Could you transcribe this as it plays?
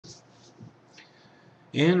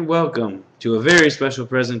And welcome to a very special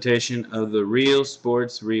presentation of the Real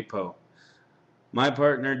Sports Repo. My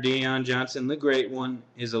partner Dion Johnson, the great one,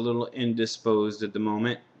 is a little indisposed at the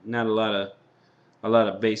moment. Not a lot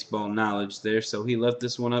of baseball knowledge there, so he left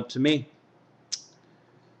this one up to me.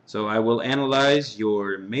 So I will analyze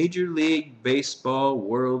your Major League Baseball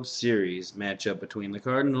World Series matchup between the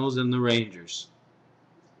Cardinals and the Rangers.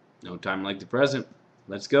 No time like the present.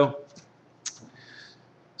 Let's go.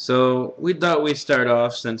 So we thought we'd start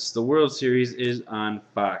off, since the World Series is on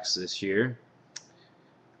Fox this year.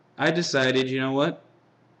 I decided, you know what?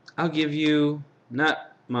 I'll give you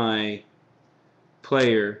not my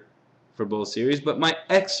player for both series, but my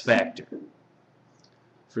X factor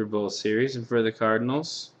for both series. And for the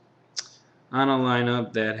Cardinals, on a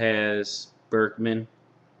lineup that has Berkman,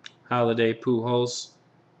 Holiday, Pujols,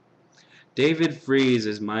 David Freese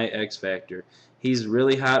is my X factor. He's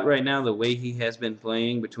really hot right now, the way he has been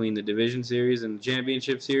playing between the division series and the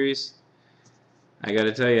championship series. I got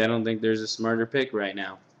to tell you, I don't think there's a smarter pick right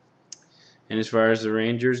now. And as far as the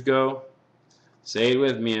Rangers go, say it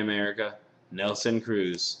with me, America, Nelson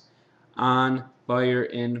Cruz. On fire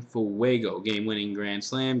in fuego. Game-winning grand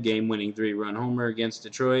slam, game-winning 3-run homer against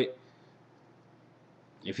Detroit.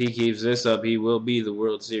 If he keeps this up, he will be the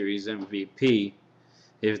World Series MVP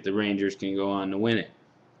if the Rangers can go on to win it.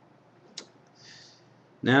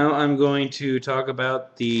 Now I'm going to talk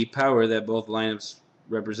about the power that both lineups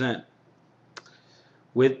represent.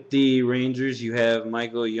 With the Rangers, you have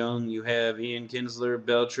Michael Young, you have Ian Kinsler,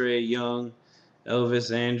 Beltre, Young,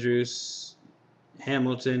 Elvis Andrus,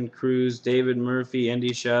 Hamilton, Cruz, David Murphy,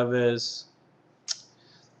 Andy Chavez.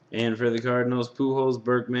 And for the Cardinals, Pujols,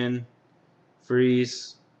 Berkman,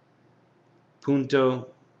 Freese, Punto,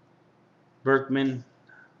 Berkman,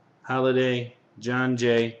 Holiday, John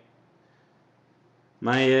Jay.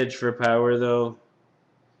 My edge for power, though,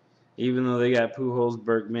 even though they got Pujols,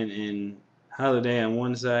 Berkman, and Holiday on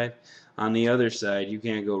one side, on the other side, you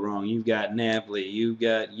can't go wrong. You've got Napoli, you've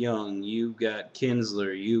got Young, you've got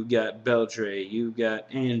Kinsler, you've got Beltre, you've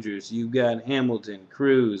got Andrews, you've got Hamilton,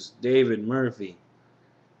 Cruz, David Murphy.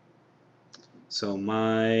 So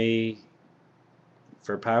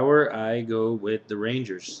for power, I go with the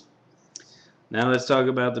Rangers. Now let's talk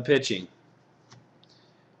about the pitching.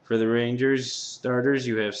 For the Rangers starters,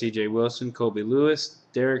 you have C.J. Wilson, Colby Lewis,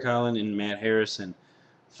 Derek Holland, and Matt Harrison.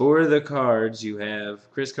 For the Cards, you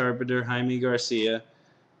have Chris Carpenter, Jaime Garcia,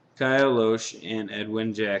 Kyle Loesch, and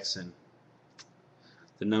Edwin Jackson.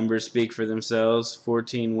 The numbers speak for themselves.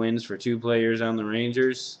 14 wins for two players on the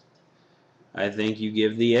Rangers. I think you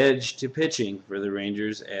give the edge to pitching for the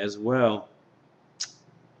Rangers as well.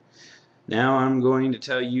 Now I'm going to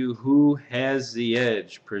tell you who has the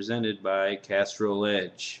edge, presented by Castrol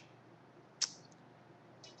Edge.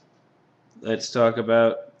 Let's talk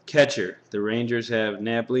about catcher. The Rangers have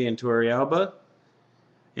Napoli and Torrealba,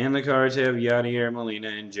 and the Cards have Yadier Molina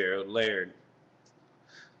and Gerald Laird.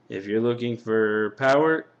 If you're looking for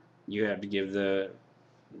power, you have to give the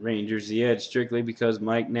Rangers the edge, strictly because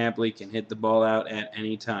Mike Napoli can hit the ball out at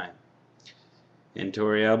any time. And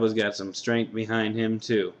Torrealba's got some strength behind him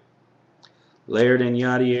too. Laird and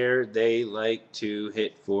Yadier, they like to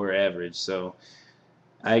hit for average. So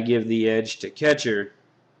I give the edge to catcher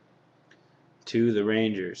to the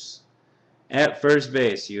Rangers. At first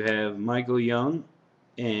base, you have Michael Young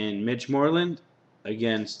and Mitch Moreland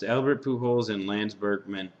against Albert Pujols and Lance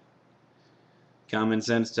Berkman. Common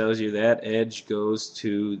sense tells you that edge goes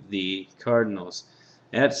to the Cardinals.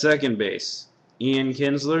 At second base, Ian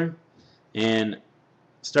Kinsler, and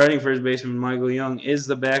starting first baseman Michael Young is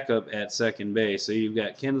the backup at second base. So you've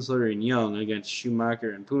got Kinsler and Young against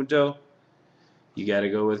Schumacher and Punto. You got to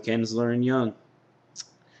go with Kinsler and Young.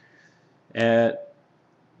 At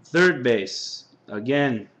third base,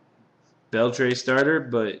 again, Beltre starter,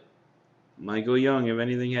 but Michael Young, if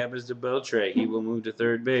anything happens to Beltre, he will move to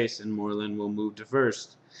third base, and Moreland will move to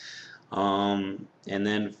first. And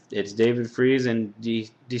then it's David Freese and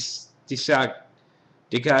DiCasio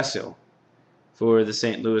for the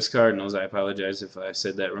St. Louis Cardinals. I apologize if I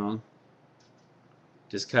said that wrong.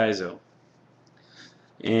 Discaiso.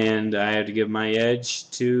 And I have to give my edge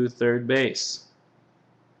to third base.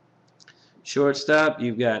 Shortstop,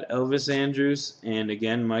 you've got Elvis Andrus and,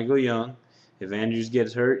 again, Michael Young. If Andrews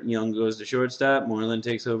gets hurt, Young goes to shortstop. Moreland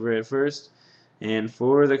takes over at first. And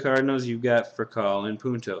for the Cardinals, you've got Furcal and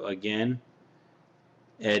Punto. Again,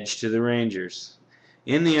 edge to the Rangers.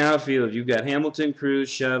 In the outfield, you've got Hamilton, Cruz,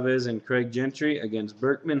 Chavez, and Craig Gentry against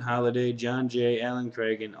Berkman, Holiday, John Jay, Alan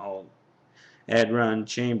Craig, and Adron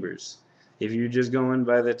Chambers. If you're just going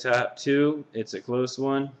by the top two, it's a close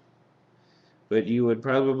one. But you would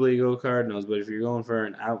probably go Cardinals. But if you're going for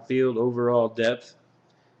an outfield overall depth,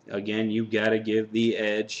 again, you've got to give the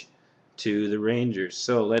edge to the Rangers.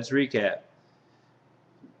 So let's recap.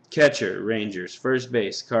 Catcher, Rangers. First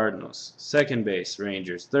base, Cardinals. Second base,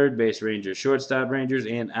 Rangers. Third base, Rangers. Shortstop, Rangers.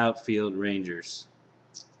 And outfield, Rangers.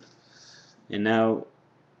 And now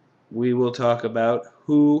we will talk about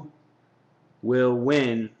who will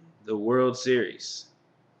win the World Series.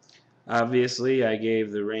 Obviously, I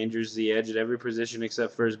gave the Rangers the edge at every position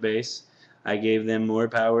except first base. I gave them more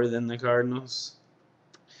power than the Cardinals.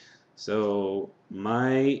 So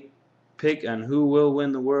my pick on who will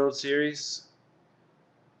win the World Series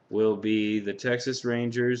will be the Texas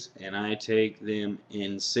Rangers, and I take them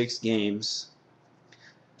in 6 games.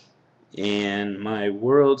 And my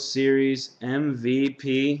World Series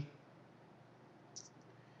MVP,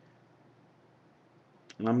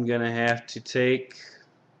 I'm going to have to take,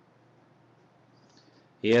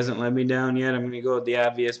 he hasn't let me down yet, I'm going to go with the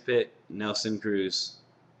obvious pick, Nelson Cruz.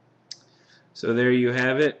 So there you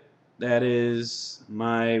have it. That is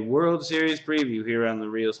my World Series preview here on the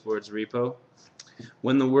Real Sports Repo.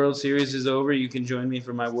 When the World Series is over, you can join me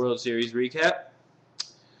for my World Series recap.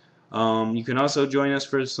 You can also join us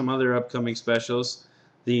for some other upcoming specials.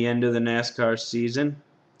 The end of the NASCAR season.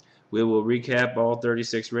 We will recap all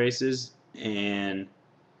 36 races and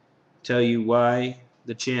tell you why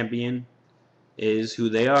the champion is who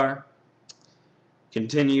they are.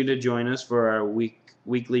 Continue to join us for our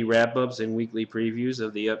weekly wrap-ups and weekly previews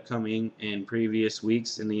of the upcoming and previous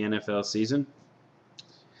weeks in the NFL season.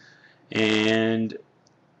 And,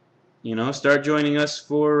 start joining us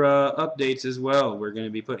for updates as well. We're going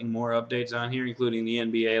to be putting more updates on here, including the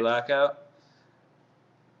NBA lockout,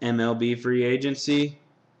 MLB free agency,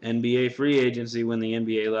 NBA free agency when the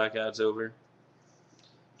NBA lockout's over.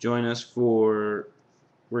 Join us we're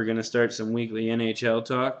going to start some weekly NHL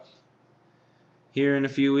talk here in a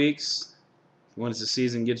few weeks once the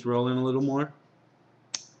season gets rolling a little more.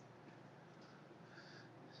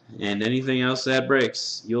 And anything else that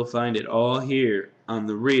breaks, you'll find it all here on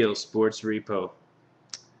the Real Sports Repo.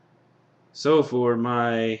 So for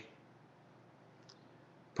my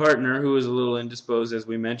partner, who is a little indisposed as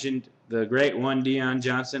we mentioned, the great one, Dion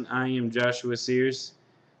Johnson, I am Joshua Sears.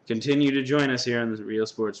 Continue to join us here on the Real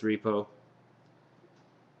Sports Repo.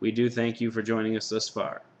 We do thank you for joining us thus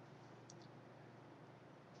far.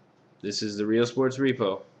 This is the Real Sports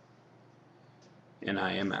Repo, and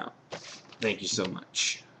I am out. Thank you so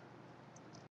much.